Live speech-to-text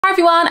Hi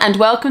everyone and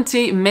welcome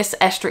to Miss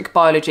Estruch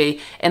Biology.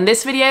 In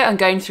this video I'm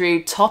going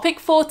through topic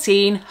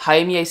 14,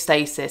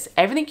 homeostasis,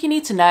 everything you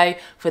need to know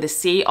for the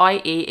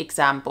CIE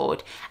exam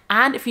board.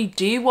 And if you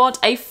do want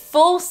a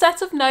full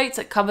set of notes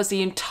that covers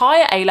the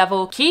entire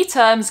A-level, key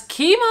terms,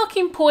 key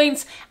marking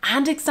points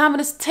and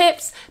examiner's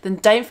tips, then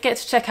don't forget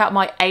to check out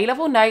my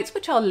A-level notes,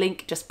 which I'll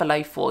link just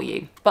below for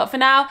you. But for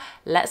now,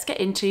 let's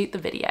get into the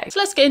video. So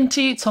let's get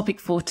into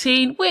topic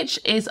 14, which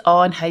is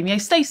on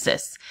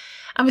homeostasis.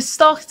 And we're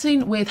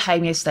starting with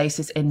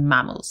homeostasis in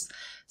mammals.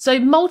 So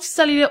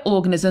multicellular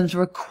organisms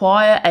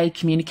require a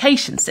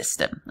communication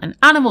system, and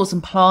animals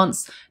and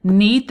plants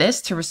need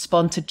this to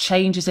respond to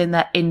changes in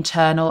their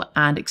internal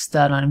and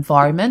external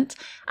environment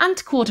and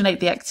to coordinate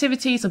the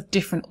activities of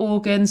different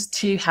organs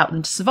to help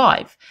them to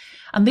survive.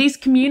 And these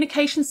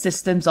communication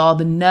systems are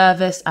the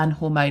nervous and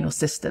hormonal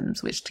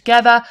systems, which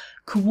together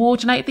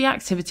coordinate the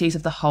activities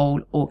of the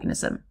whole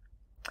organism.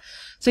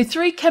 So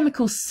through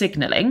chemical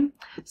signalling,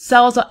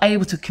 cells are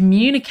able to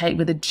communicate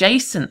with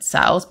adjacent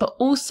cells, but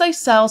also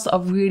cells that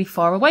are really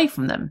far away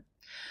from them.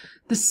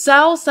 The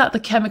cells that the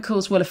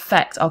chemicals will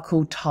affect are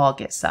called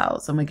target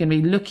cells, and we're going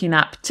to be looking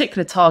at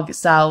particular target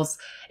cells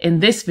in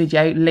this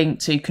video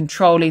linked to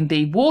controlling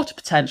the water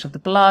potential of the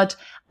blood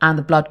and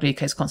the blood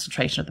glucose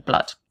concentration of the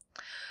blood.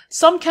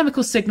 Some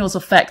chemical signals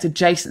affect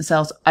adjacent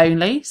cells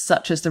only,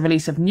 such as the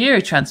release of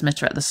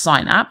neurotransmitter at the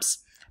synapse,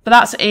 but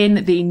that's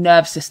in the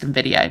nervous system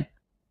video.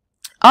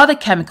 Other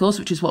chemicals,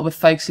 which is what we're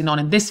focusing on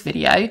in this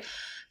video,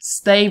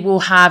 they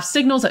will have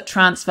signals that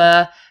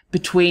transfer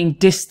between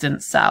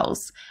distant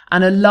cells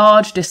and a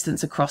large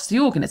distance across the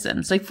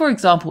organism. So for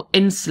example,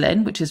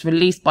 insulin, which is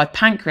released by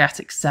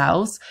pancreatic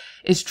cells,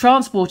 is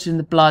transported in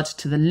the blood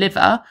to the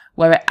liver,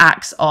 where it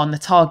acts on the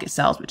target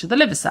cells, which are the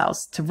liver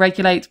cells, to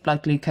regulate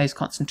blood glucose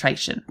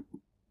concentration.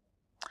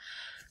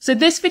 So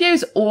this video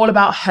is all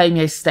about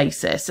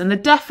homeostasis, and the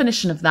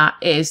definition of that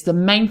is the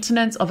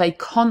maintenance of a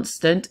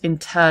constant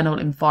internal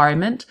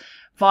environment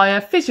via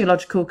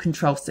physiological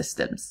control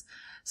systems.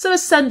 So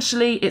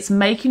essentially it's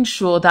making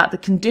sure that the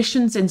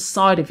conditions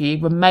inside of you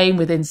remain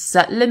within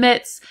set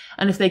limits,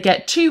 and if they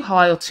get too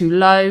high or too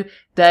low,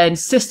 then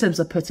systems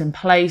are put in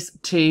place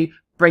to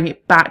bring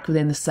it back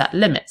within the set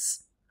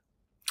limits.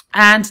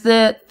 And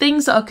the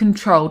things that are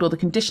controlled, or the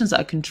conditions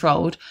that are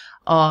controlled,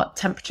 are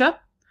temperature,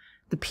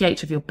 the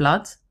pH of your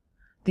blood,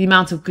 the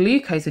amount of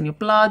glucose in your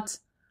blood,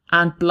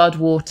 and blood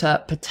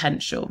water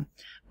potential.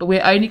 But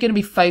we're only going to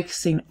be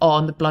focusing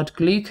on the blood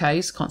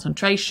glucose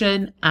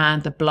concentration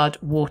and the blood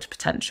water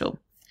potential.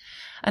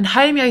 And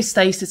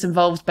homeostasis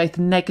involves both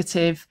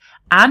negative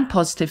and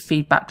positive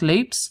feedback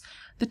loops.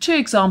 The two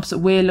examples that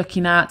we're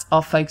looking at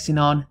are focusing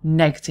on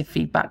negative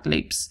feedback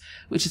loops,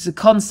 which is the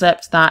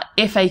concept that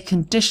if a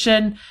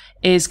condition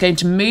is going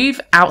to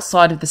move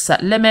outside of the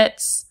set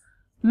limits,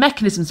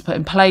 mechanisms put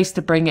in place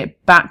to bring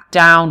it back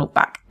down or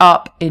back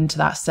up into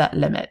that set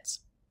limit.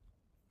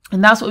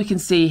 And that's what we can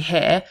see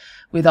here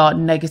with our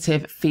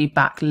negative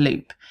feedback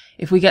loop.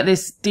 If we get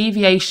this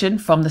deviation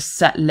from the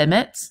set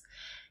limit,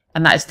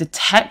 and that is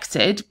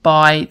detected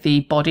by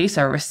the body,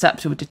 so a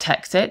receptor will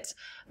detect it,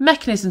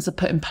 mechanisms are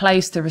put in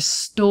place to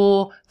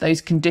restore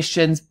those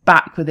conditions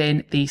back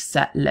within the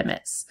set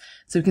limits.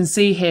 So we can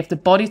see here if the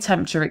body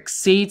temperature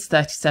exceeds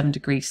 37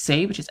 degrees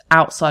C, which is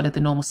outside of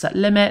the normal set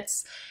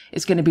limits,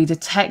 it's going to be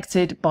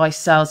detected by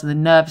cells in the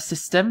nervous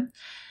system.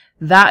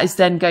 That is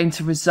then going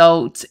to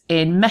result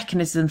in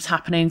mechanisms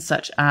happening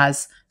such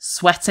as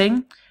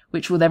sweating,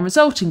 which will then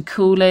result in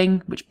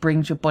cooling, which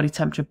brings your body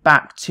temperature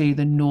back to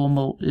the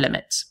normal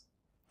limit.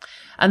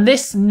 And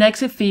this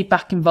negative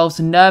feedback involves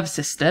the nervous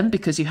system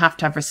because you have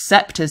to have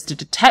receptors to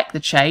detect the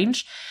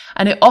change.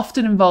 And it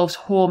often involves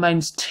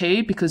hormones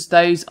too, because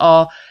those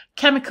are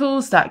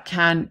chemicals that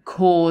can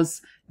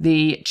cause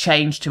the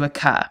change to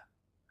occur.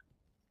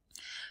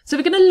 So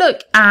we're going to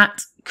look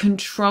at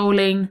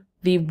controlling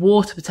the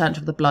water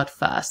potential of the blood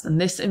first, and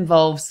this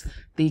involves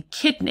the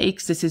kidney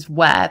because this is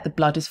where the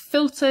blood is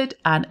filtered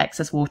and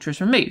excess water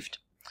is removed.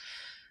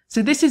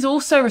 So this is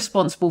also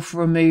responsible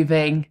for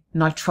removing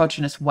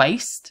nitrogenous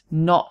waste,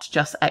 not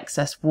just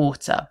excess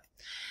water.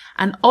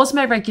 And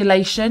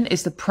osmoregulation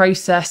is the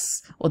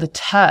process or the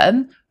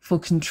term for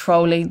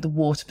controlling the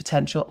water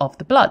potential of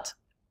the blood.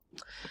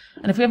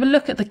 And if we have a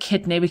look at the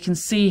kidney, we can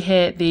see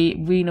here the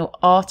renal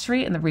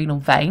artery and the renal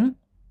vein.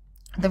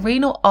 The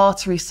renal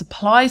artery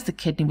supplies the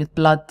kidney with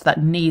blood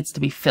that needs to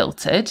be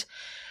filtered,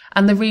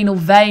 and the renal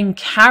vein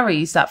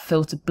carries that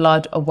filtered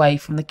blood away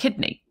from the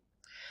kidney.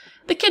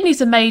 The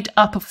kidneys are made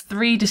up of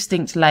three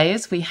distinct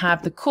layers. We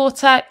have the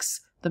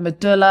cortex, the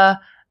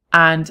medulla,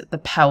 and the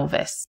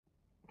pelvis.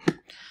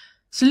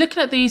 So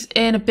looking at these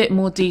in a bit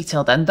more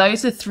detail then,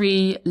 those are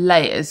three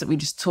layers that we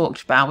just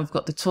talked about. We've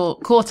got the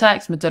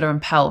cortex, medulla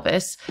and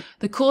pelvis.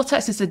 The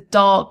cortex is a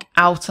dark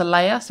outer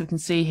layer, so we can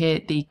see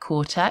here the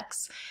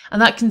cortex,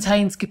 and that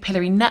contains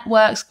capillary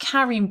networks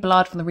carrying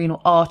blood from the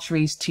renal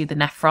arteries to the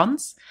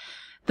nephrons.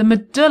 The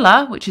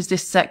medulla, which is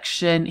this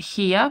section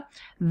here,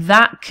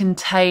 that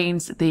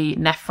contains the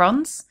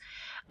nephrons.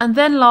 And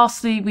then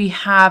lastly, we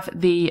have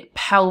the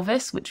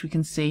pelvis, which we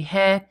can see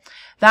here.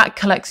 that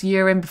collects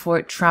urine before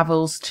it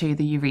travels to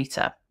the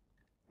ureter.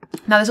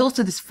 Now there's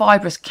also this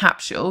fibrous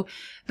capsule.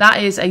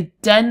 That is a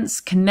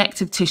dense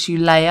connective tissue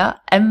layer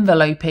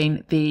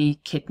enveloping the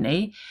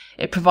kidney.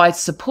 It provides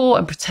support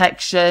and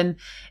protection.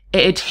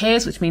 It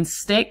adheres, which means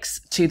sticks,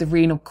 to the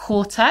renal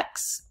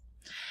cortex.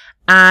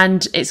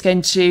 And it's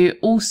going to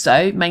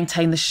also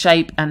maintain the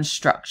shape and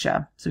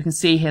structure. So we can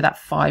see here that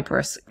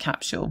fibrous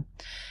capsule.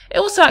 It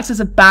also acts as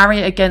a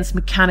barrier against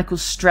mechanical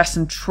stress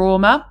and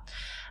trauma.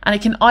 And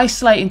it can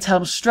isolate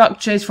internal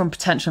structures from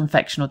potential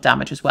infection or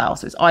damage as well.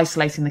 So it's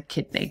isolating the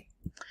kidney.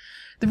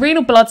 The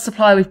renal blood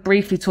supply we've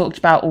briefly talked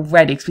about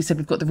already, because we said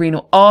we've got the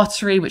renal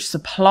artery, which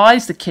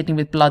supplies the kidney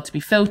with blood to be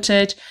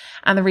filtered,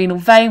 and the renal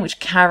vein, which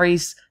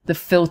carries the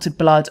filtered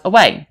blood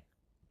away.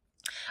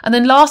 And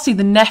then lastly,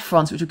 the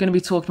nephrons, which we're going to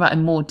be talking about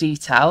in more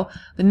detail.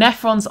 The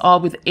nephrons are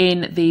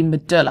within the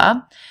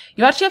medulla.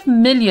 You actually have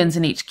millions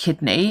in each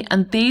kidney,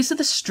 and these are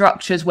the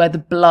structures where the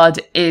blood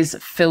is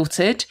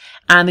filtered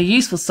and the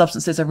useful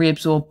substances are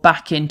reabsorbed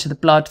back into the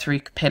blood through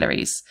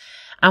capillaries.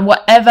 And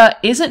whatever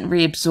isn't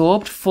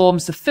reabsorbed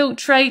forms the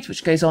filtrate,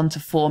 which goes on to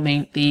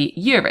forming the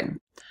urine.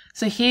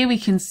 So here we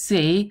can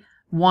see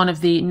one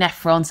of the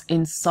nephrons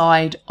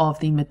inside of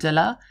the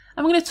medulla.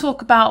 And we're going to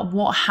talk about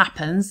what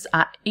happens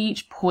at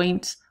each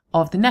point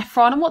of the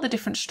nephron and what the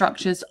different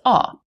structures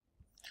are.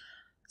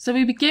 So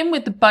we begin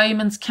with the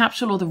Bowman's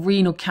capsule, or the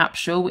renal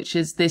capsule, which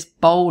is this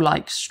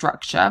bowl-like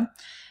structure.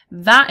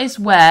 That is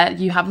where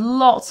you have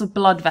lots of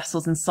blood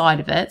vessels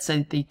inside of it.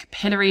 So the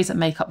capillaries that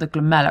make up the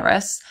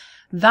glomerulus.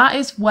 That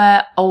is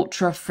where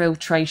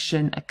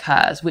ultrafiltration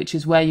occurs, which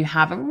is where you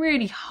have a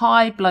really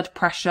high blood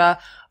pressure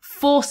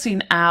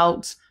forcing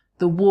out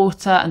the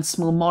water and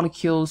small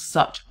molecules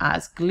such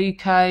as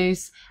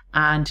glucose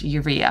and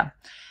urea.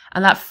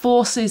 And that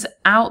forces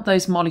out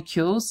those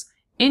molecules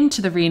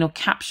into the renal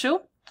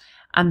capsule,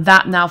 and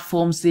that now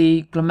forms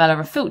the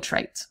glomerular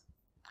filtrate.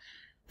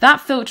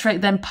 That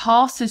filtrate then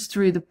passes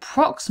through the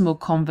proximal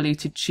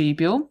convoluted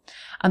tubule,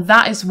 and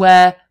that is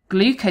where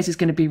glucose is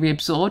going to be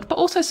reabsorbed, but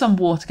also some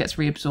water gets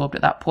reabsorbed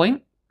at that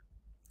point.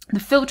 The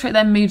filtrate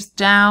then moves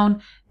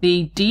down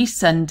the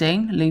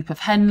descending loop of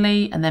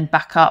Henle and then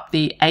back up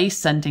the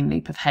ascending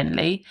loop of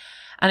Henle.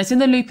 And it's in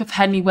the loop of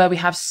Henle where we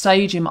have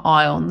sodium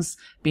ions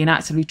being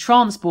actively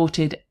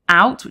transported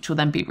out, which will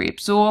then be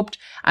reabsorbed.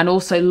 And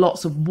also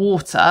lots of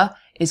water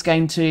is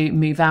going to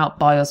move out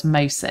by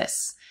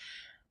osmosis.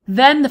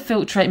 Then the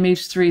filtrate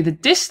moves through the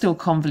distal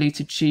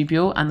convoluted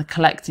tubule and the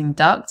collecting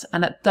duct.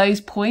 And at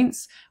those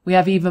points, we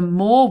have even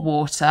more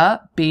water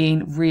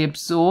being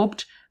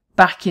reabsorbed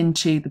back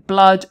into the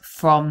blood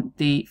from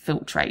the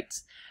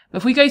filtrate. But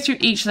if we go through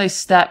each of those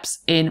steps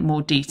in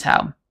more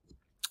detail.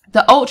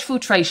 The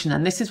ultrafiltration,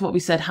 and this is what we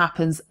said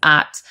happens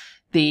at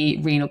the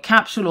renal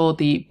capsule, or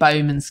the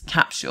Bowman's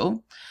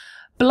capsule.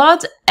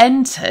 Blood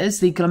enters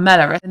the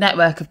glomerulus, the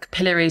network of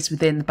capillaries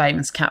within the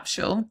Bowman's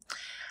capsule.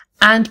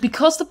 And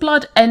because the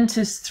blood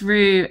enters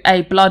through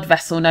a blood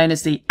vessel known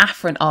as the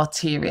afferent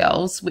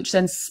arterioles, which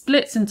then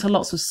splits into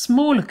lots of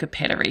smaller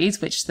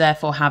capillaries, which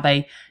therefore have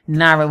a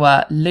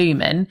narrower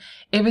lumen,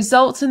 it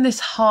results in this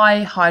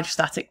high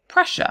hydrostatic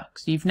pressure.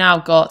 So you've now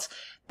got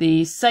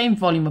the same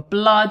volume of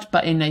blood,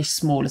 but in a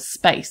smaller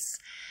space.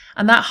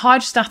 And that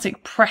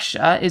hydrostatic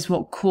pressure is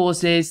what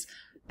causes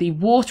the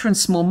water and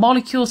small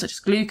molecules such as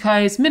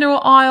glucose, mineral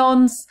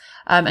ions,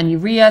 and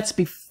urea to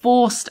be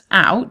forced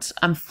out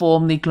and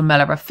form the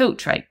glomerular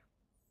filtrate.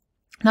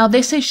 Now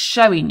this is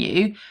showing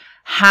you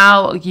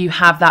how you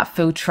have that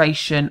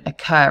filtration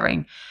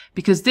occurring,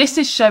 because this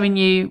is showing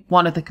you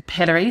one of the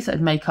capillaries that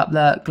make up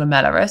the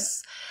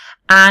glomerulus,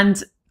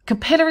 and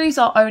capillaries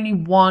are only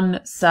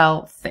one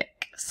cell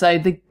thick. So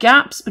the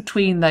gaps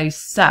between those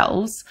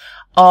cells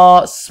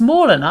are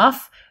small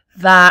enough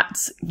that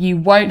you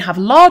won't have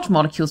large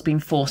molecules being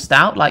forced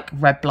out like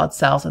red blood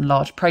cells and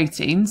large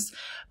proteins,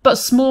 but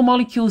small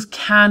molecules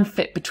can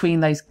fit between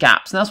those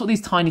gaps. And that's what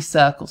these tiny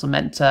circles are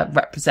meant to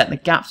represent, the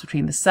gaps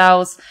between the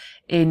cells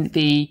in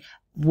the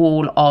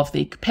wall of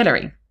the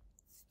capillary.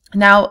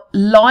 Now,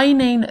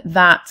 lining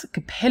that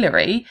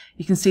capillary,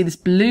 you can see this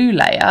blue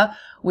layer,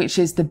 which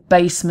is the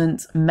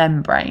basement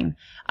membrane.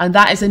 And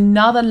that is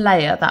another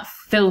layer that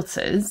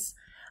filters.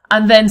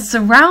 And then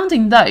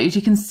surrounding those,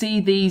 you can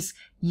see these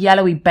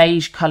yellowy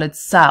beige coloured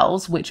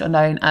cells, which are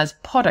known as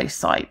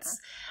podocytes.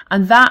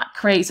 And that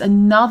creates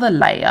another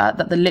layer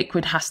that the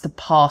liquid has to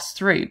pass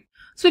through.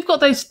 So we've got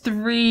those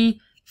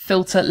three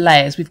filter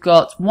layers. We've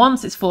got,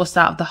 once it's forced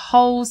out of the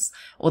holes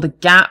or the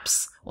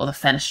gaps or the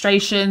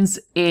fenestrations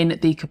in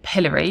the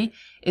capillary,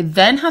 it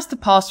then has to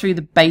pass through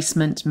the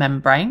basement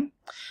membrane.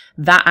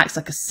 That acts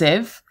like a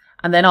sieve.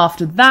 And then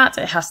after that,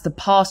 it has to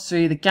pass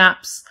through the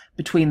gaps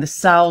between the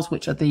cells,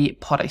 which are the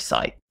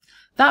podocyte.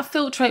 That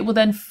filtrate will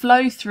then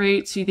flow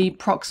through to the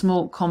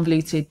proximal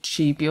convoluted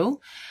tubule.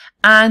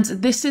 And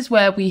this is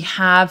where we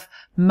have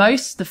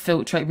most of the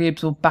filtrate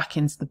reabsorbed back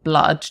into the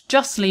blood,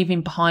 just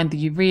leaving behind the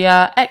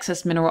urea,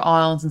 excess mineral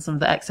ions, and some of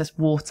the excess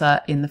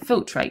water in the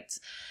filtrate.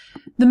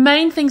 The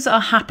main things that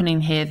are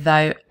happening here,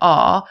 though,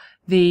 are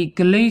the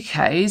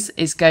glucose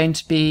is going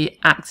to be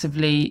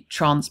actively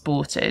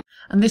transported.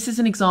 And this is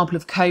an example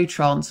of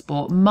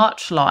co-transport,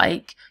 much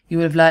like you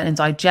would have learned in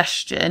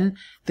digestion,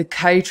 the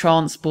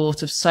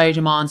co-transport of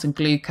sodium ions and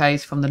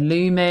glucose from the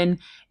lumen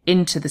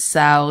into the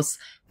cells.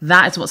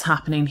 That is what's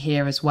happening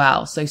here as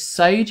well. So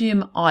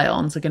sodium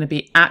ions are going to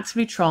be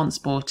actively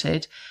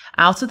transported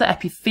out of the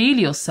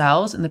epithelial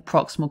cells in the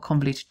proximal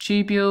convoluted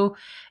tubule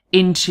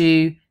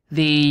into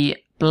the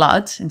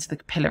blood, into the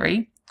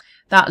capillary.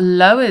 That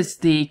lowers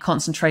the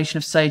concentration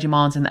of sodium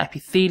ions in the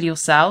epithelial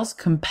cells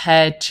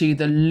compared to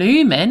the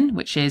lumen,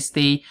 which is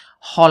the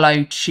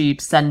hollow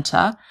tube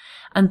center.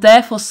 And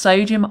therefore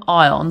sodium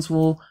ions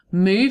will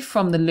move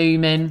from the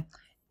lumen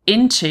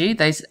into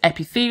those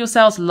epithelial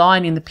cells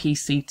lining the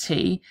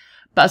PCT.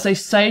 But as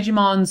those sodium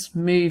ions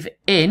move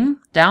in,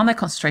 down their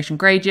concentration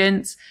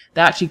gradients,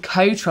 they're actually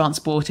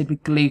co-transported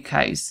with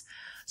glucose.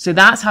 So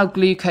that's how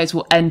glucose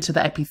will enter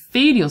the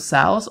epithelial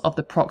cells of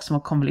the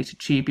proximal convoluted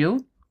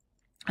tubule.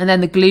 And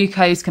then the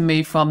glucose can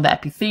move from the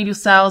epithelial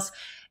cells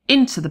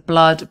into the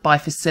blood by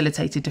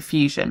facilitated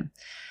diffusion.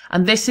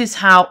 And this is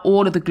how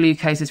all of the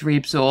glucose is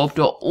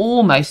reabsorbed, or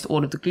almost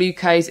all of the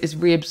glucose is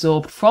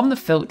reabsorbed from the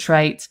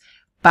filtrate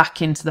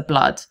back into the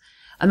blood.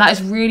 And that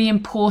is really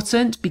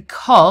important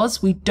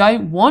because we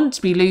don't want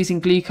to be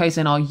losing glucose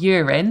in our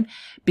urine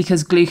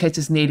because glucose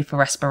is needed for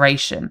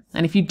respiration.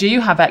 And if you do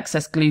have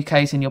excess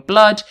glucose in your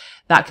blood,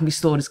 that can be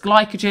stored as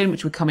glycogen,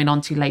 which we're coming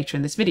on to later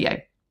in this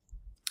video.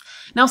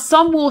 Now,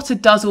 some water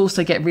does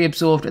also get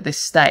reabsorbed at this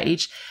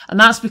stage, and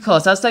that's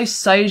because as those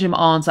sodium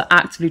ions are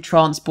actively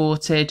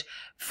transported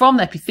from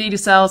the epithelial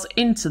cells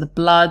into the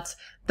blood,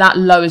 that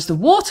lowers the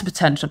water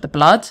potential of the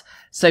blood,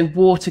 so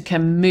water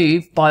can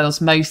move by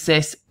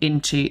osmosis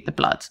into the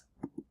blood.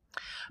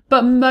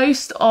 But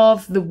most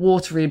of the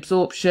water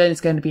reabsorption is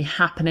going to be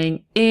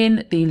happening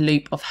in the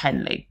loop of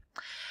Henle.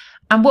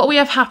 And what we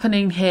have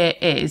happening here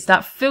is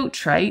that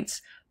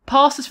filtrate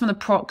passes from the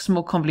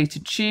proximal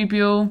convoluted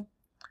tubule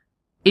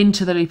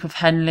into the loop of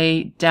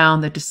Henle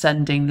down the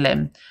descending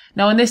limb.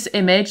 Now in this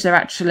image, they're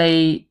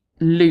actually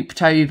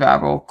looped over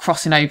or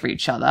crossing over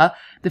each other.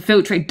 The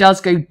filtrate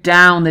does go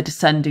down the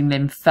descending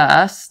limb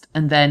first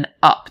and then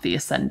up the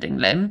ascending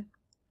limb.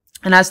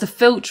 And as the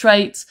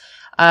filtrate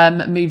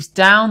moves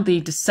down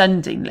the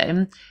descending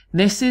limb,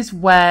 this is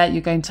where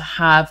you're going to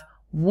have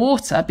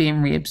water being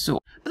reabsorbed.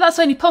 But that's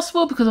only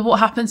possible because of what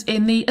happens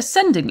in the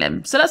ascending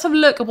limb. So let's have a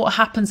look at what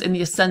happens in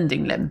the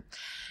ascending limb.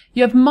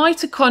 You have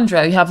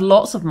mitochondria, you have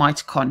lots of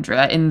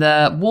mitochondria in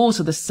the walls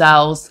of the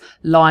cells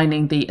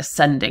lining the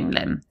ascending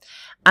limb.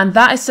 And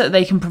that is so that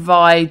they can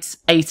provide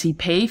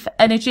ATP for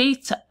energy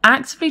to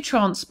actively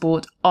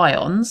transport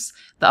ions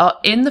that are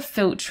in the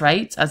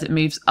filtrate as it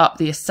moves up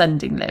the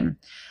ascending limb.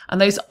 And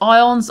those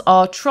ions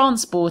are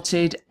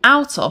transported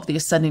out of the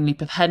ascending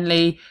loop of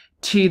Henle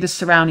to the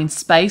surrounding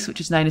space, which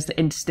is known as the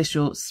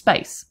interstitial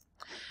space.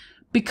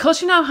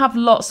 Because you now have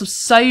lots of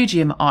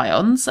sodium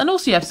ions, and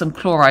also you have some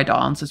chloride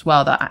ions as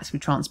well that are actively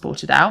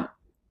transported out,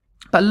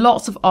 but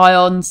lots of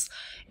ions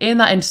in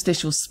that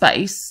interstitial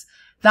space,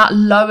 that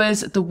lowers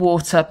the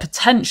water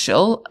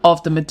potential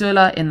of the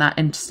medulla in that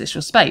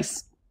interstitial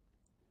space.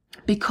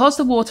 Because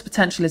the water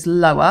potential is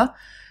lower,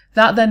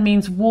 that then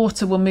means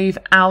water will move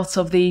out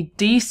of the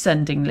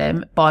descending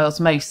limb by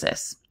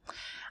osmosis.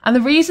 And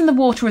the reason the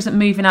water isn't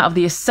moving out of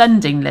the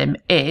ascending limb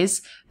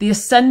is the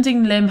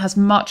ascending limb has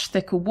much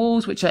thicker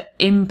walls which are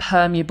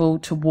impermeable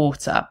to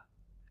water.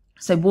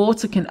 So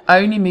water can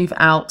only move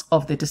out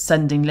of the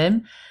descending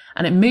limb,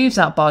 and it moves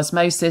out by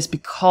osmosis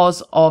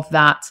because of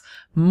that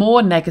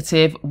more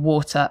negative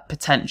water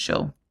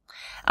potential.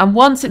 And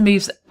once it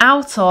moves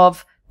out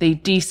of the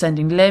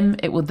descending limb,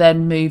 it will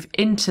then move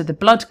into the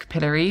blood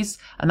capillaries,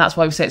 and that's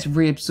why we say it's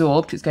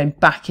reabsorbed, it's going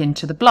back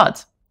into the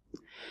blood.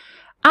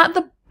 At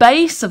the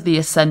base of the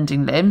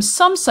ascending limb,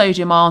 some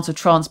sodium ions are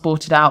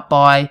transported out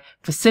by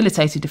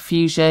facilitated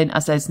diffusion,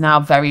 as there's now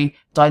very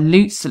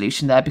dilute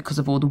solution there because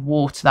of all the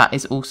water that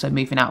is also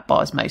moving out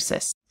by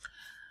osmosis.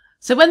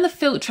 So when the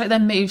filtrate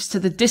then moves to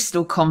the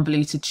distal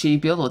convoluted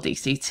tubule, or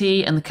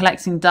DCT, and the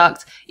collecting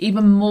duct,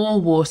 even more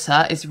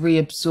water is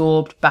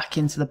reabsorbed back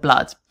into the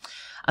blood.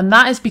 And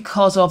that is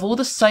because of all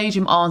the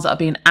sodium ions that are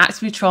being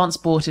actively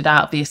transported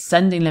out of the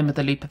ascending limb of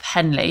the loop of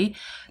Henle,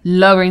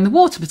 lowering the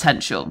water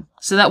potential.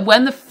 So that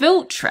when the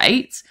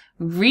filtrate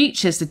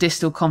reaches the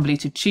distal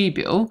convoluted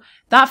tubule,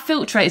 that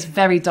filtrate is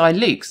very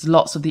dilute because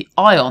lots of the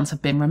ions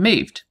have been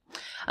removed.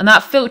 And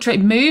that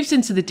filtrate moves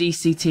into the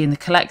DCT and the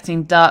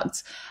collecting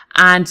duct.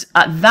 And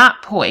at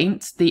that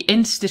point, the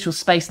interstitial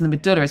space in the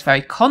medulla is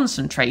very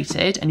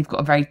concentrated and you've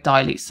got a very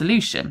dilute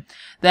solution.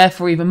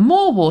 Therefore, even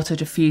more water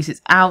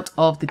diffuses out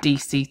of the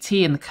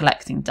DCT and the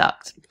collecting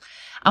duct.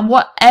 And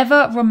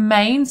whatever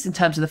remains in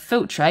terms of the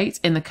filtrate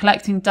in the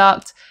collecting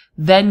duct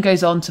then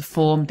goes on to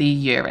form the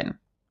urine.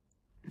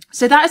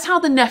 So that is how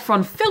the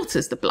nephron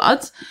filters the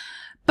blood,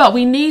 but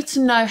we need to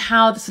know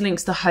how this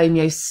links to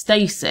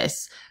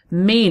homeostasis,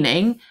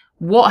 meaning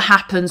what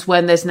happens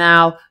when there's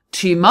now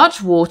too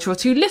much water or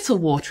too little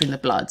water in the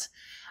blood.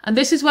 And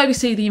this is where we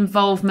see the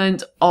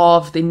involvement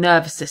of the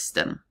nervous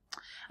system.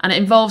 and it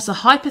involves the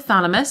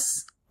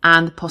hypothalamus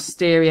and the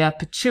posterior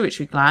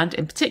pituitary gland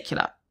in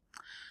particular.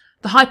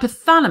 The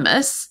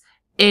hypothalamus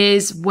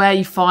is where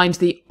you find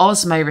the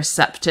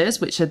osmoreceptors,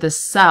 which are the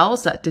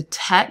cells that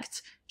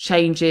detect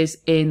changes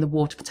in the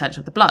water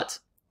potential of the blood.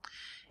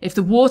 If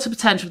the water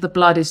potential of the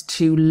blood is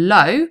too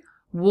low,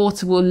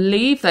 water will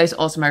leave those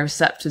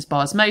osmoreceptors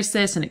by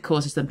osmosis and it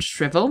causes them to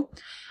shrivel.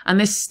 And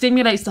this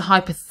stimulates the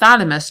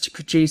hypothalamus to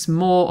produce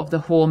more of the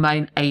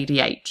hormone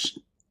ADH.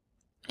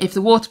 If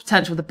the water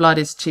potential of the blood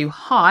is too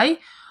high,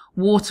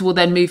 water will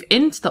then move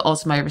into the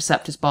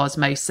osmoreceptors by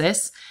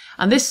osmosis,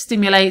 and this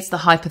stimulates the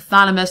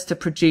hypothalamus to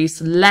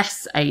produce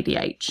less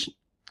ADH.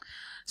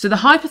 So the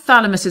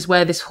hypothalamus is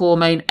where this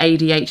hormone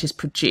ADH is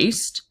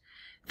produced.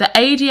 The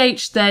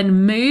ADH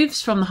then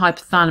moves from the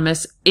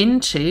hypothalamus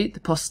into the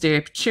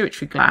posterior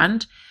pituitary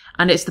gland,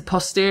 and it's the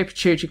posterior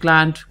pituitary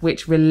gland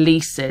which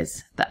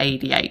releases the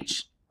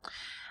ADH.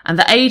 And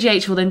the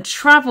ADH will then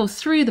travel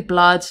through the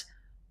blood,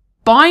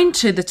 bind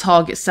to the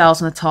target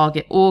cells and the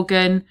target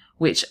organ,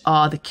 which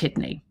are the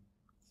kidney.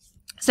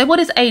 So what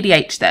is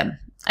ADH then?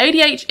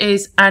 ADH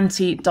is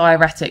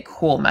antidiuretic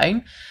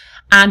hormone,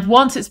 and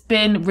once it's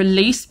been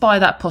released by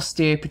that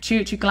posterior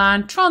pituitary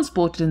gland,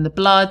 transported in the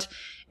blood,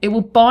 it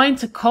will bind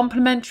to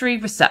complementary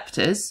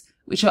receptors,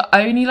 which are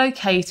only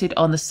located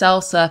on the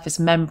cell surface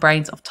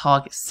membranes of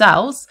target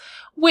cells,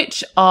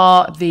 which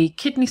are the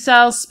kidney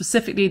cells,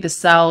 specifically the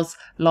cells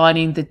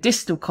lining the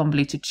distal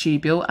convoluted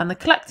tubule and the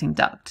collecting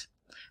duct.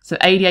 So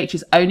ADH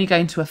is only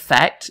going to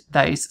affect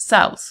those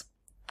cells.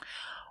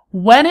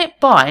 When it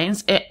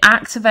binds, it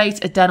activates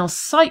adenyl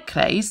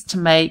cyclase to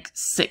make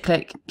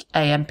cyclic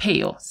AMP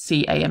or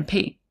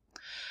CAMP.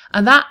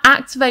 And that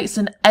activates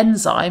an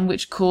enzyme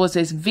which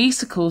causes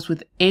vesicles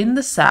within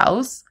the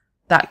cells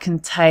that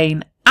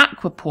contain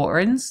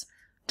aquaporins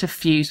to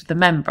fuse with the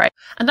membrane.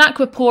 And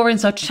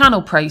aquaporins are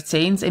channel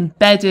proteins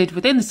embedded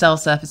within the cell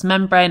surface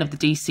membrane of the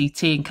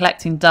DCT and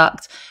collecting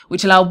duct,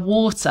 which allow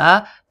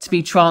water to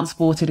be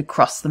transported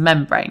across the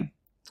membrane.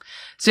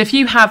 So if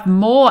you have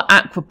more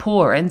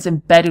aquaporins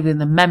embedded within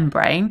the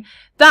membrane,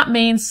 that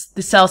means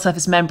the cell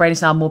surface membrane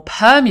is now more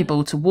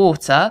permeable to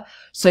water,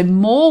 so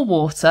more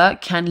water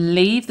can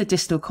leave the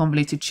distal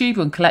convoluted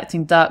tubule and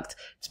collecting duct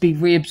to be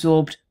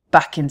reabsorbed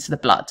back into the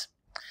blood.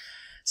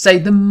 So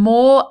the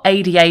more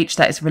ADH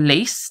that is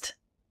released,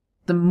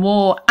 the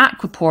more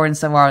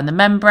aquaporins there are in the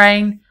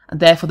membrane, and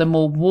therefore the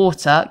more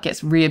water gets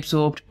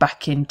reabsorbed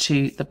back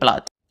into the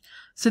blood.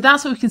 So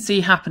that's what we can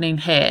see happening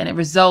here, and it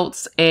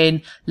results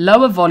in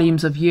lower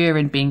volumes of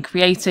urine being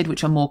created,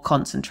 which are more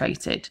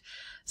concentrated.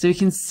 So we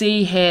can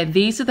see here,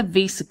 these are the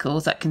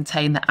vesicles that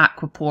contain the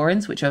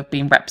aquaporins, which are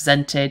being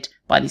represented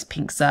by these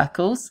pink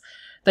circles.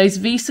 Those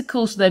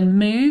vesicles then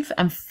move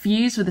and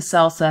fuse with the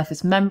cell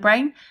surface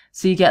membrane,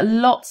 so you get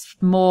lots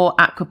more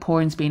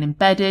aquaporins being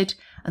embedded,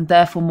 and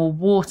therefore more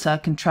water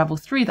can travel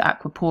through the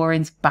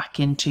aquaporins back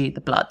into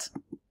the blood.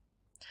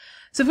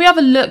 So if we have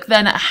a look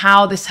then at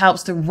how this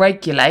helps to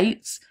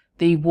regulate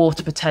the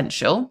water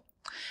potential.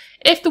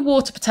 If the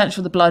water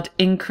potential of the blood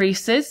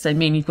increases, so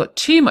meaning you've got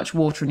too much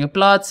water in your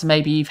blood, so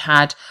maybe you've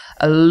had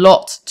a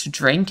lot to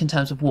drink in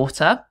terms of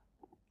water,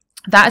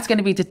 that is going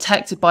to be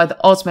detected by the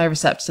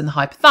osmoreceptors in the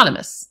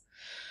hypothalamus.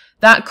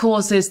 That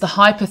causes the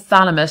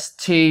hypothalamus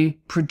to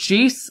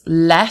produce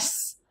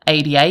less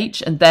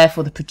ADH, and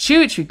therefore the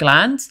pituitary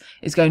gland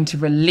is going to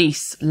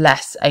release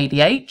less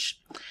ADH.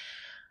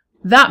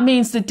 That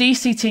means the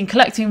DCT and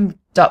collecting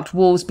duct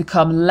walls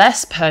become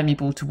less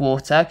permeable to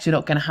water because you're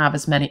not going to have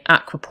as many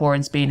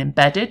aquaporins being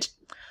embedded.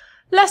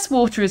 Less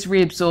water is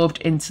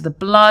reabsorbed into the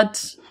blood,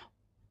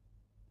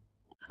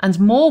 and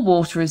more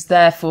water is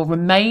therefore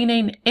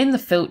remaining in the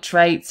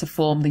filtrate to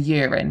form the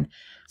urine.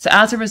 So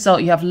as a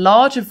result, you have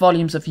larger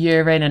volumes of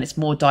urine and it's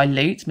more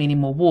dilute, meaning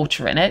more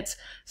water in it.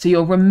 So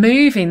you're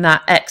removing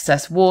that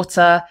excess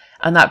water,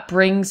 and that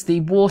brings the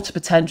water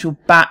potential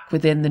back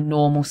within the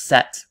normal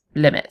set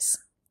limits.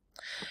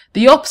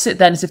 The opposite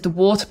then is if the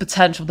water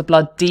potential of the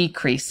blood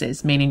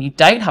decreases, meaning you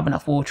don't have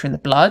enough water in the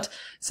blood.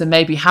 So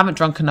maybe you haven't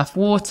drunk enough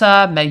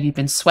water, maybe you've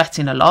been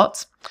sweating a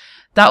lot.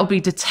 That will be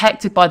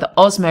detected by the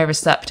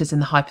osmoreceptors in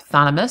the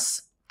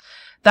hypothalamus.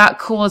 That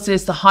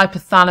causes the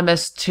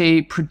hypothalamus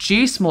to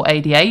produce more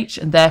ADH,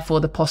 and therefore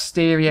the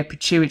posterior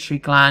pituitary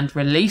gland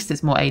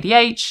releases more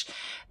ADH.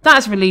 That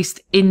is released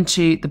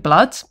into the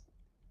blood.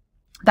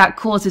 That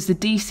causes the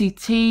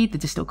DCT, the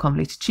distal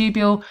convoluted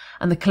tubule,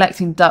 and the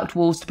collecting duct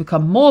walls to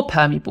become more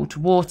permeable to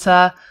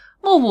water.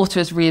 More water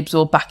is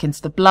reabsorbed back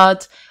into the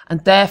blood,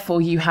 and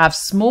therefore you have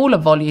smaller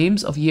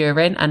volumes of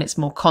urine and it's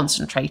more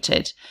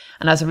concentrated.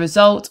 And as a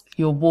result,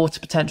 your water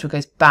potential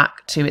goes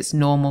back to its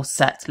normal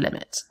set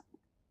limit.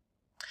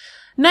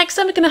 Next,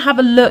 then we're going to have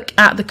a look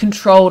at the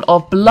control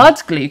of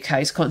blood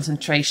glucose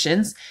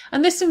concentrations,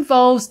 and this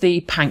involves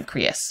the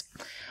pancreas.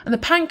 And the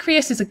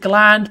pancreas is a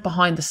gland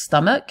behind the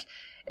stomach.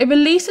 It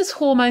releases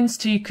hormones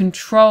to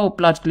control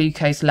blood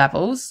glucose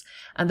levels,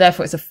 and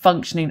therefore it's a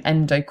functioning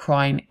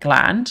endocrine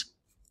gland.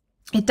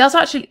 It does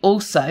actually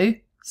also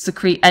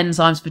secrete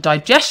enzymes for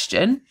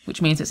digestion,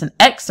 which means it's an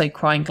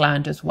exocrine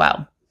gland as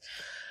well.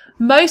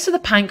 Most of the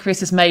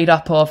pancreas is made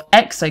up of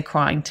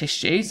exocrine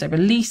tissue, so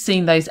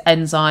releasing those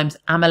enzymes,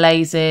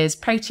 amylases,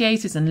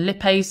 proteases and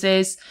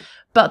lipases,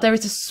 but there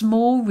is a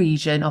small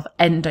region of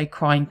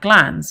endocrine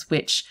glands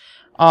which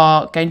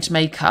are going to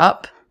make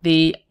up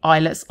the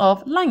islets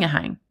of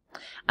Langerhans.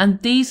 And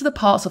these are the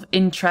parts of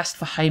interest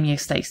for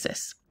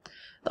homeostasis.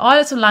 The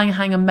islets of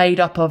Langerhans are made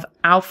up of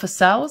alpha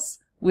cells,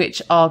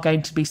 which are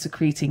going to be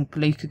secreting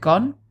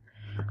glucagon,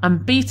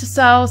 and beta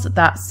cells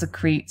that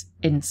secrete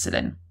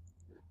insulin.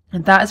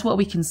 And that is what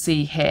we can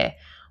see here.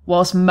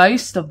 Whilst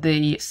most of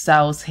the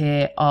cells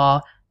here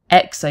are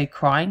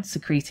exocrine,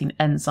 secreting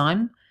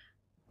enzyme,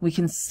 we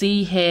can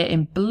see here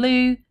in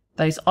blue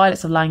those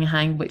islets of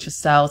Langerhans, which are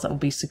cells that will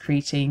be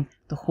secreting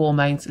the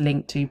hormones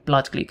linked to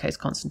blood glucose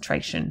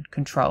concentration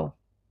control.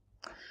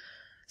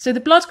 So the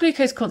blood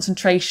glucose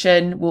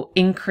concentration will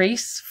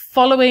increase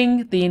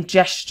following the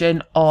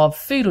ingestion of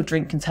food or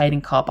drink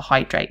containing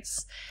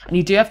carbohydrates. And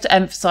you do have to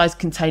emphasize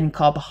containing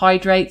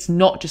carbohydrates,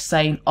 not just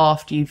saying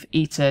after you've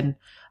eaten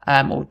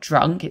or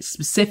drunk. It's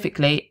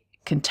specifically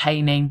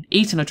containing,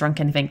 eaten or drunk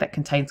anything that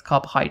contains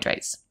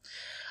carbohydrates.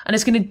 And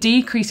it's going to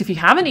decrease if you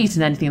haven't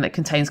eaten anything that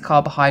contains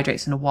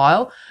carbohydrates in a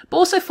while, but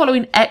also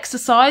following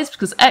exercise,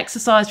 because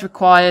exercise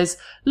requires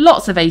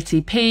lots of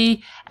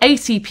ATP.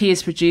 ATP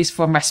is produced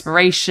from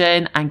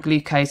respiration, and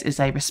glucose is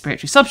a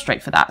respiratory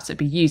substrate for that. So it'd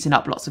be using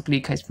up lots of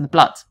glucose from the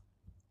blood.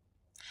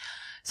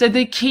 So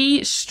the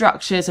key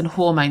structures and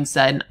hormones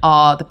then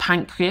are the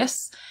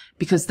pancreas,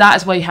 because that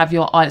is where you have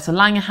your islets of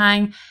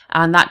Langerhans,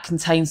 and that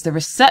contains the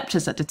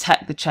receptors that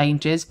detect the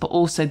changes, but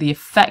also the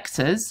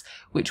effectors,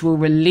 which will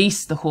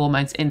release the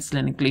hormones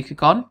insulin and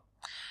glucagon.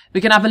 We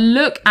can have a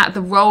look at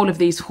the role of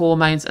these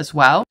hormones as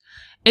well.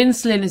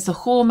 Insulin is the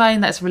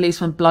hormone that's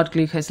released when blood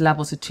glucose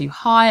levels are too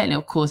high, and it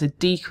will cause a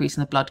decrease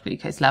in the blood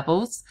glucose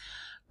levels.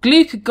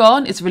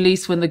 Glucagon is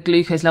released when the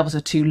glucose levels are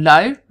too low.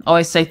 I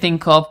always say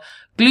think of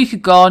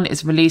glucagon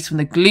is released when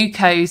the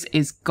glucose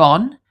is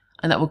gone,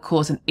 and that will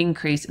cause an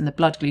increase in the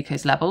blood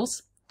glucose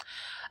levels.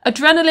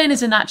 Adrenaline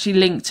isn't actually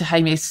linked to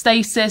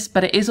homeostasis,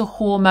 but it is a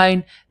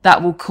hormone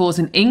that will cause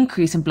an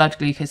increase in blood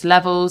glucose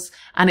levels,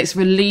 and it's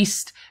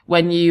released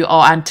when you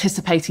are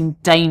anticipating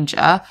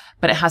danger,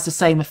 but it has the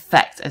same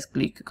effect as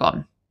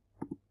glucagon.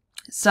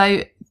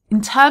 So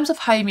in terms of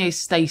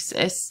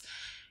homeostasis,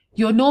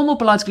 your normal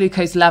blood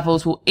glucose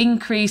levels will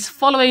increase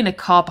following a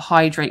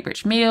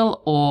carbohydrate-rich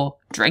meal or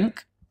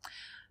drink.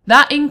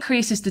 That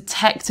increase is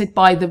detected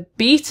by the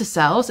beta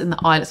cells in the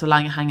islets of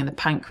Langerhans and the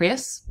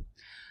pancreas.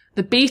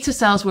 The beta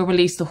cells will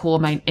release the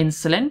hormone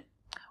insulin.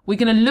 We're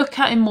going to look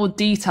at in more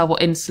detail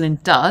what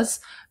insulin does,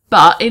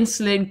 but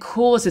insulin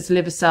causes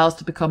liver cells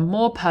to become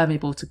more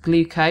permeable to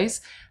glucose.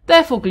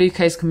 Therefore,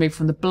 glucose can move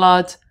from the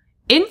blood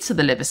into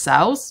the liver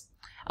cells.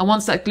 And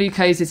once that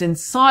glucose is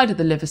inside of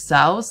the liver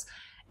cells,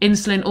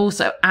 insulin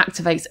also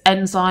activates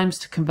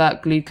enzymes to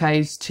convert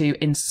glucose to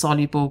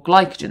insoluble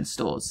glycogen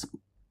stores.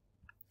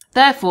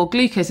 Therefore,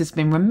 glucose has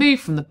been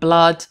removed from the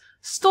blood,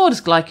 stored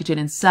as glycogen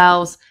in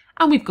cells,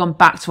 and we've gone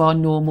back to our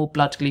normal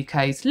blood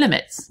glucose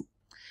limits.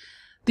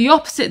 The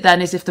opposite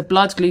then is if the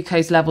blood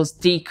glucose levels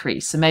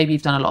decrease. So maybe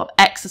you've done a lot of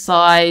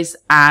exercise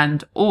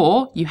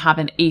or you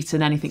haven't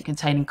eaten anything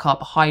containing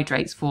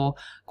carbohydrates for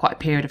quite a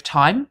period of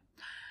time.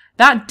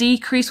 That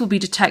decrease will be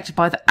detected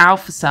by the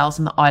alpha cells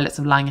in the islets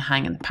of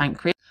Langerhans and the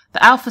pancreas.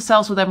 The alpha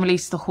cells will then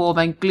release the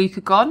hormone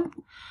glucagon.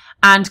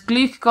 And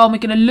glucagon, we're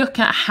going to look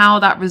at how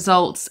that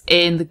results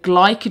in the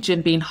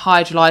glycogen being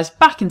hydrolyzed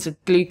back into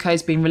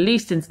glucose being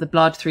released into the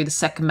blood through the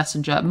second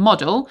messenger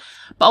model.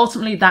 But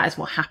ultimately, that is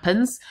what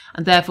happens.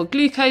 And therefore,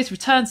 glucose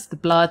returns to the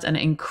blood and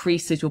it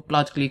increases your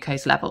blood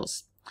glucose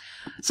levels.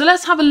 So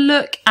let's have a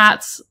look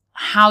at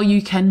how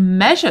you can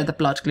measure the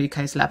blood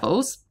glucose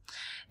levels.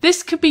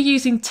 This could be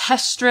using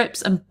test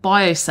strips and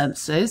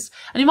biosensors.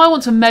 And you might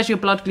want to measure your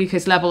blood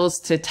glucose levels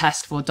to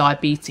test for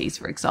diabetes,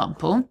 for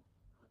example.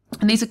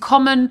 And these are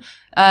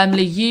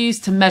commonly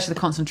used to measure the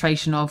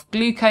concentration of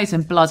glucose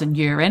in blood and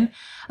urine.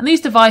 And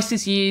these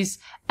devices use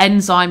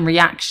enzyme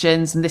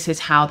reactions, and this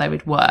is how they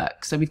would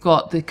work. So we've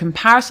got the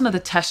comparison of the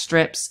test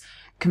strips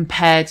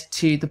compared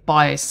to the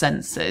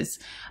biosensors.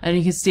 And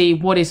you can see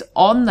what is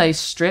on those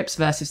strips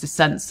versus the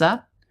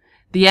sensor,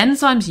 the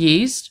enzymes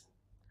used,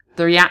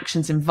 the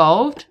reactions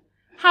involved,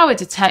 how it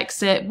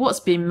detects it, what's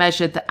being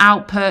measured, the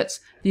output,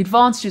 the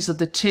advantages of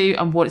the two,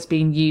 and what it's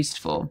being used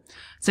for.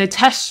 So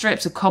test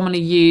strips are commonly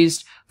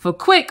used for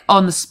quick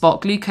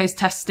on-the-spot glucose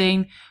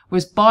testing,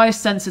 whereas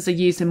biosensors are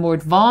used in more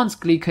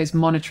advanced glucose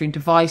monitoring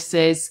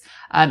devices,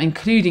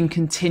 including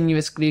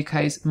continuous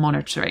glucose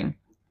monitoring.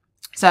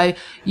 So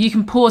you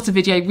can pause the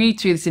video, read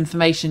through this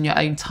information in your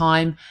own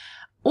time,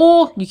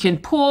 or you can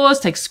pause,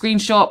 take a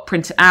screenshot,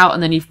 print it out,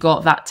 and then you've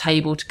got that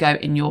table to go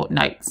in your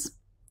notes.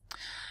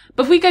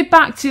 But if we go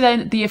back to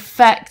then the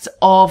effect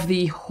of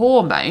the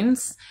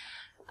hormones,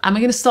 and we're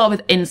going to start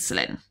with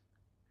insulin.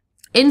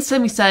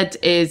 Insulin, we said,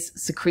 is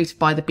secreted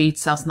by the beta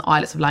cells in the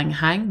islets of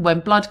Langerhans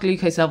when blood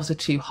glucose levels are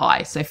too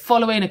high, so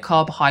following a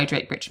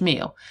carbohydrate-rich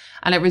meal.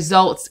 And it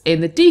results in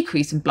the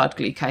decrease in blood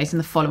glucose in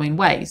the following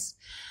ways.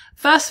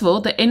 First of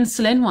all, the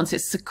insulin, once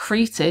it's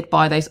secreted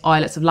by those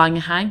islets of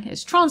Langerhans,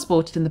 it's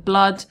transported in the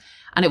blood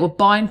and it will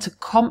bind to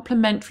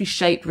complementary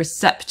shaped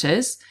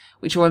receptors,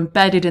 which are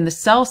embedded in the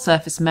cell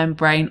surface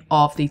membrane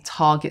of the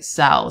target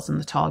cells and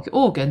the target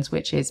organs,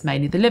 which is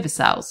mainly the liver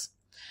cells.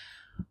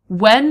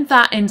 When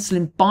that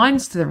insulin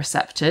binds to the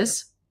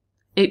receptors,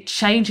 it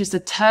changes the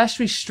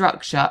tertiary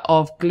structure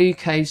of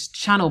glucose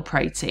channel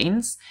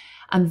proteins,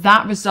 and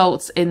that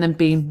results in them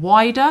being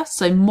wider,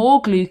 so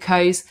more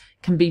glucose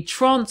can be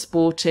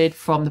transported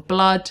from the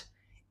blood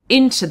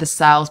into the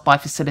cells by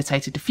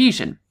facilitated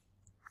diffusion.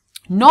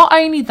 Not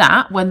only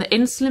that, when the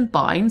insulin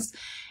binds,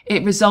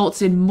 it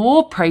results in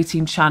more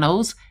protein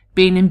channels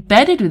being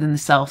embedded within the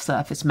cell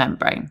surface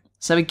membrane.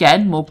 So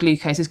again, more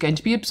glucose is going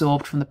to be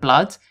absorbed from the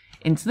blood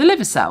into the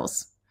liver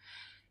cells.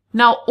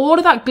 Now, all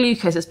of that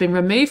glucose that's been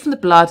removed from the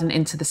blood and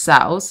into the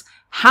cells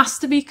has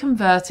to be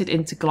converted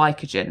into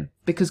glycogen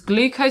because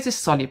glucose is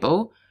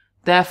soluble.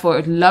 Therefore,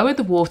 it would lower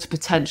the water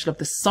potential of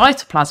the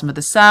cytoplasm of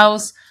the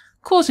cells,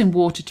 causing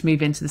water to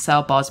move into the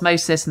cell by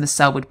osmosis and the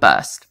cell would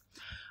burst.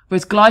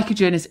 Whereas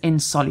glycogen is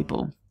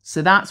insoluble.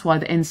 So that's why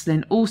the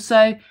insulin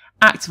also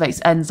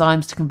activates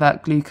enzymes to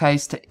convert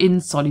glucose to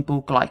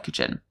insoluble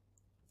glycogen.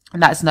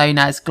 And that's known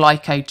as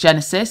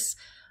glycogenesis,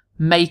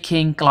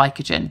 making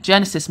glycogen.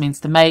 Genesis means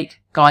to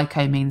make,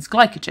 glyco means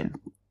glycogen.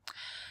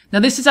 Now,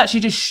 this is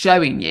actually just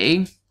showing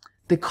you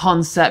the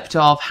concept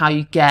of how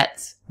you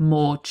get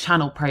more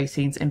channel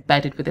proteins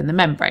embedded within the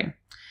membrane.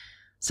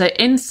 So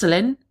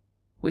insulin,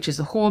 which is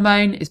a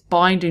hormone, is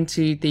binding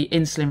to the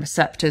insulin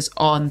receptors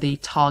on the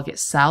target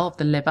cell of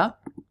the liver.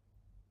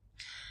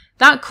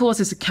 That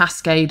causes a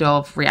cascade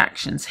of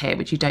reactions here,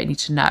 which you don't need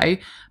to know.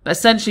 But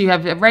essentially, you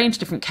have a range of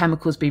different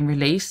chemicals being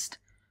released,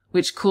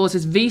 which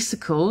causes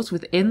vesicles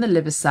within the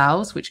liver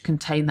cells, which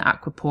contain the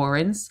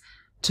aquaporins,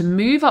 to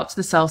move up to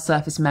the cell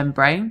surface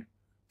membrane,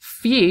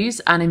 fuse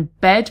and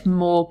embed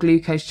more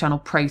glucose channel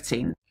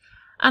protein.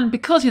 And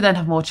because you then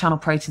have more channel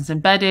proteins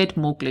embedded,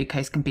 more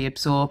glucose can be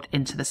absorbed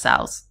into the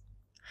cells.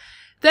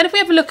 Then if we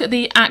have a look at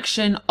the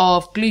action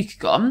of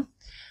glucagon,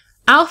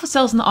 alpha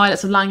cells in the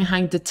islets of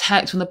Langerhans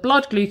detect when the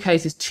blood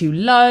glucose is too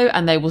low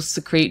and they will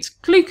secrete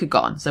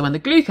glucagon. So when the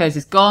glucose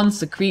is gone,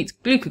 secrete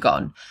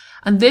glucagon.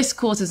 And this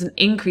causes an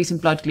increase in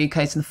blood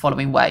glucose in the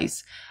following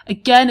ways.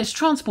 Again, it's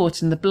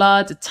transported in the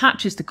blood,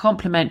 attaches to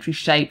complementary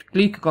shaped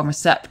glucagon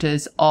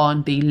receptors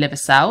on the liver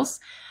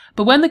cells.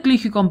 But when the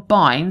glucagon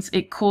binds,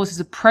 it causes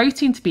a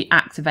protein to be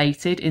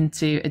activated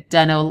into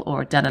adenyl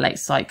or adenylate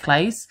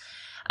cyclase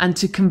and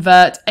to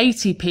convert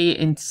ATP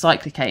into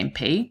cyclic AMP.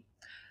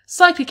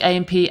 Cyclic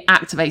AMP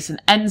activates an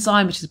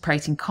enzyme, which is a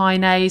protein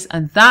kinase,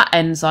 and that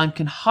enzyme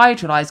can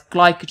hydrolyze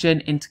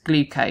glycogen into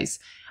glucose.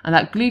 And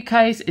that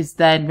glucose is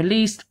then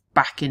released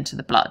back into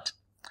the blood.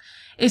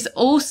 It's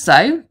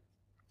also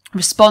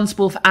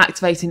responsible for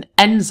activating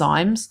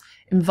enzymes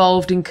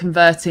involved in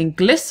converting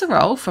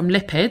glycerol from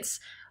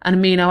lipids and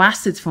amino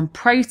acids from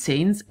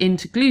proteins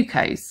into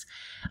glucose.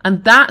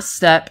 And that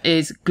step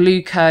is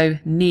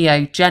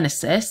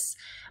gluconeogenesis.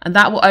 And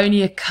that will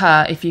only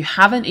occur if you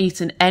haven't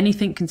eaten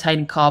anything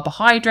containing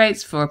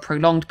carbohydrates for a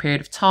prolonged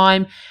period of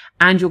time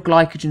and your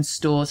glycogen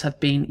stores have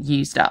been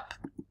used up.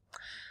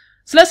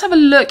 So let's have a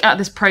look at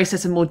this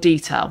process in more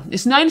detail.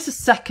 It's known as the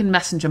second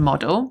messenger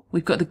model.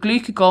 We've got the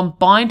glucagon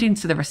binding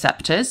to the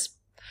receptors.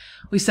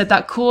 We said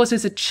that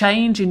causes a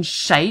change in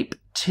shape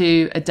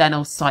to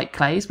adenyl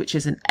cyclase, which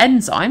is an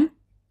enzyme.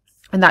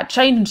 And that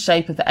change in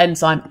shape of the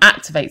enzyme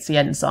activates the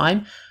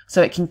enzyme,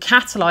 so it can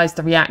catalyze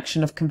the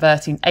reaction of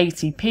converting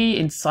ATP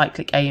into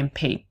cyclic AMP.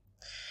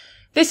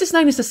 This is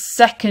known as the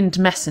second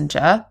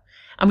messenger,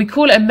 and we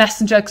call it a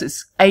messenger because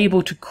it's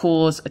able to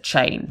cause a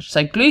change.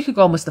 So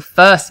glucagon was the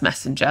first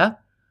messenger,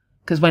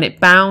 because when it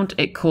bound,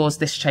 it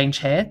caused this change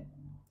here.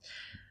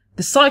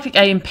 The cyclic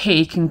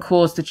AMP can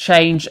cause the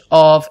change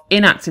of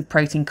inactive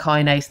protein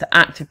kinase to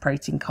active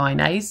protein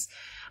kinase,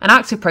 and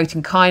active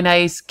protein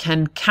kinase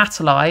can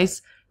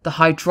catalyze the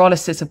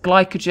hydrolysis of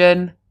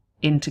glycogen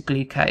into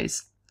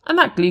glucose. And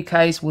that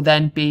glucose will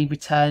then be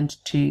returned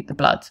to the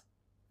blood.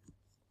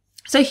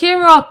 So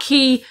here are our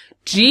key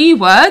G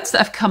words that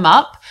have come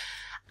up.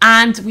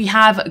 And we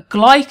have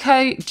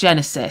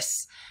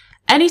glycogenesis.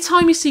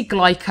 Anytime you see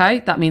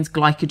glyco, that means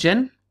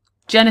glycogen.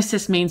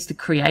 Genesis means to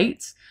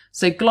create.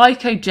 So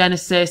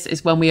glycogenesis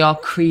is when we are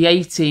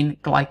creating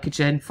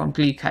glycogen from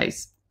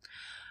glucose.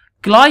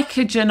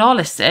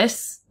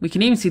 Glycogenolysis, we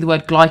can even see the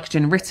word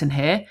glycogen written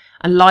here,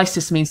 and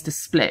lysis means to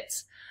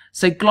split.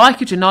 So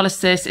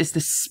glycogenolysis is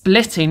the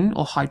splitting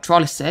or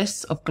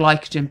hydrolysis of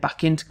glycogen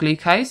back into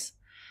glucose.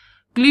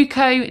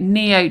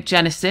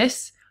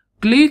 Gluconeogenesis,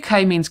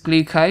 gluco means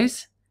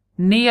glucose,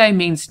 neo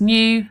means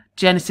new,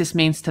 genesis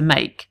means to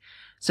make.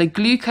 So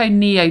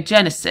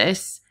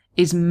gluconeogenesis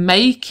is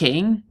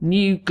making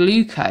new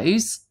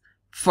glucose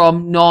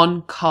from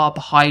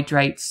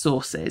non-carbohydrate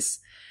sources.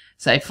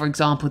 So for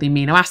example, the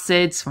amino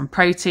acids from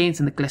proteins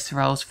and the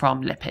glycerols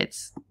from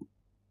lipids.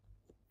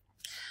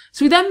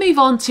 So we then move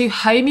on to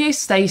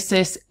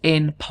homeostasis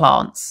in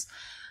plants.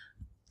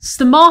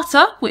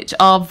 Stomata, which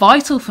are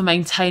vital for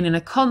maintaining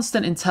a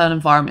constant internal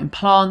environment in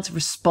plants,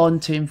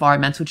 respond to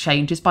environmental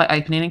changes by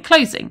opening and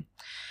closing.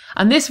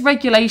 And this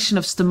regulation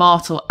of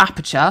stomatal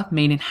aperture,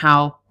 meaning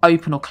how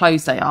open or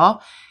closed they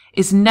are,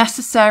 is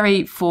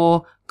necessary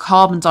for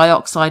carbon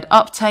dioxide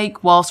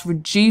uptake whilst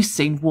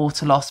reducing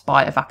water loss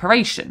by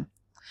evaporation.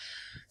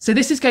 So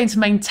this is going to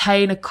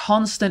maintain a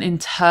constant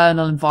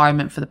internal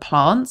environment for the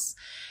plants.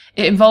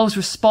 It involves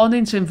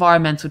responding to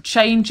environmental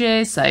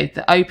changes, so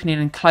the opening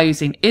and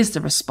closing is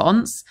the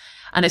response,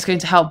 and it's going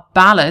to help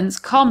balance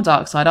carbon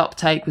dioxide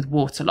uptake with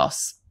water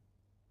loss.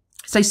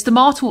 So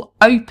stomata will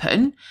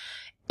open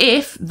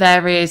if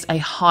there is a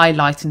high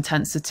light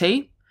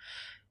intensity.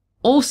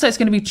 Also, it's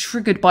going to be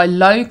triggered by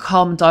low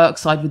carbon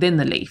dioxide within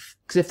the leaf,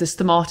 because if the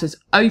stomata is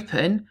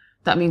open,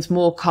 that means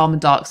more carbon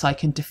dioxide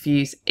can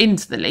diffuse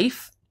into the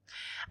leaf.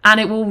 And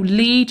it will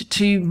lead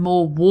to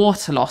more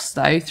water loss,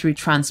 though, through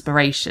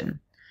transpiration.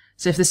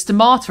 So if the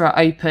stomata are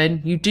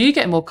open, you do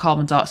get more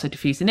carbon dioxide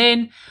diffusing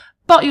in,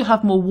 but you'll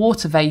have more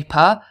water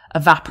vapour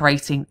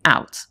evaporating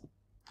out.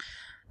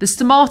 The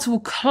stomata will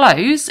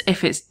close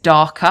if it's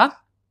darker.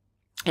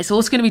 It's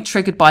also going to be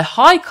triggered by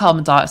high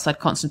carbon dioxide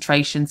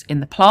concentrations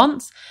in the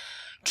plants,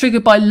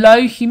 triggered by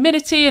low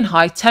humidity and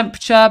high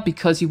temperature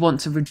because you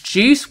want to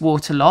reduce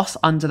water loss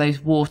under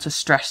those water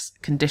stress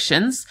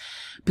conditions,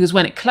 because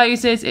when it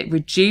closes, it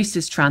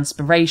reduces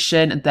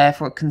transpiration and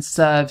therefore it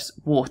conserves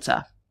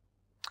water.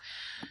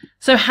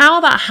 So how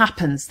that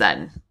happens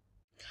then?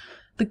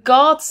 The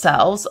guard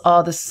cells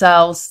are the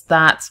cells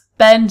that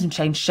bend and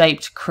change shape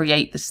to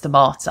create the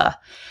stomata.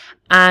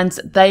 And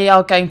they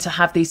are going to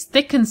have these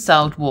thickened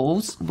celled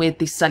walls with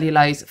the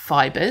cellulose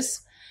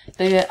fibres,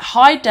 the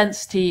high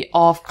density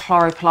of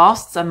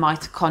chloroplasts and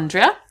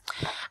mitochondria,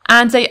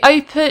 and they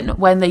open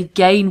when they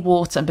gain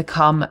water and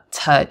become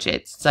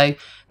turgid. So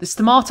the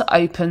stomata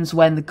opens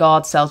when the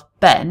guard cells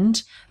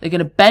bend. They're going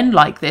to bend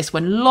like this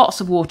when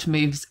lots of water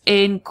moves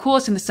in,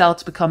 causing the cell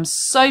to become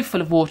so full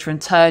of water and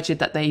turgid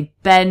that they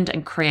bend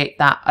and create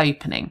that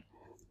opening.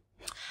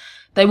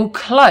 They will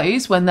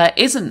close when there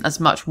isn't as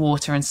much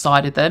water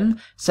inside of them,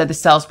 so the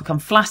cells become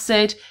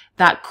flaccid.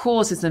 That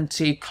causes them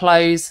to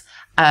close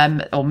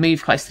or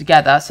move close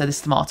together, so the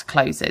stomata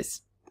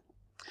closes.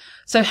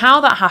 So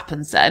how that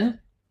happens then?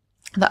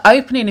 The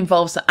opening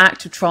involves the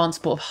active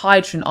transport of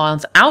hydrogen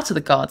ions out of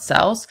the guard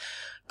cells,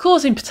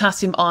 causing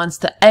potassium ions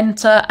to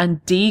enter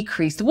and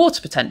decrease the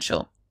water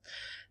potential.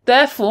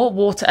 Therefore,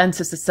 water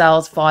enters the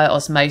cells via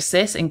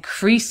osmosis,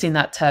 increasing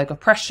that turgor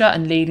pressure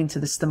and leading to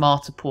the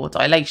stomata pore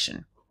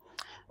dilation.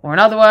 Or in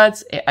other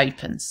words, it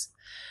opens.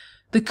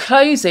 The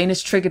closing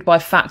is triggered by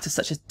factors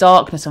such as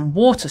darkness and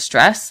water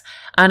stress,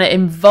 and it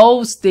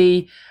involves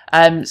the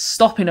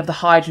stopping of the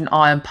hydrogen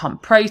ion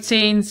pump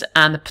proteins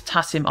and the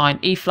potassium ion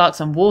efflux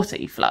and water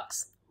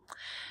efflux.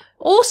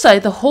 Also,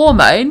 the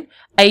hormone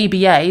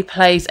ABA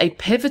plays a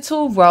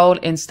pivotal role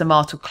in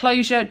stomatal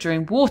closure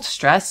during water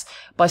stress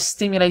by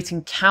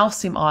stimulating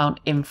calcium ion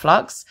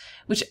influx,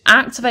 which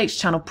activates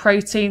channel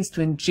proteins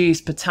to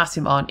induce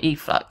potassium ion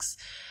efflux.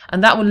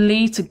 And that will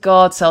lead to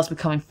guard cells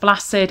becoming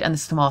flaccid and the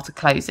stomata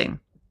closing.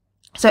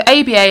 So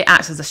ABA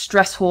acts as a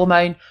stress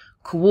hormone,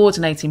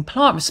 coordinating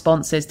plant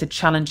responses to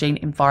challenging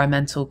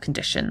environmental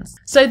conditions.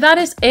 So that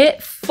is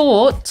it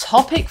for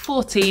topic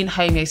 14,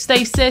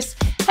 homeostasis.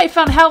 Hope you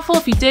found it helpful.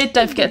 If you did,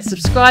 don't forget to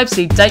subscribe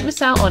so you don't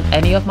miss out on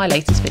any of my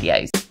latest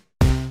videos.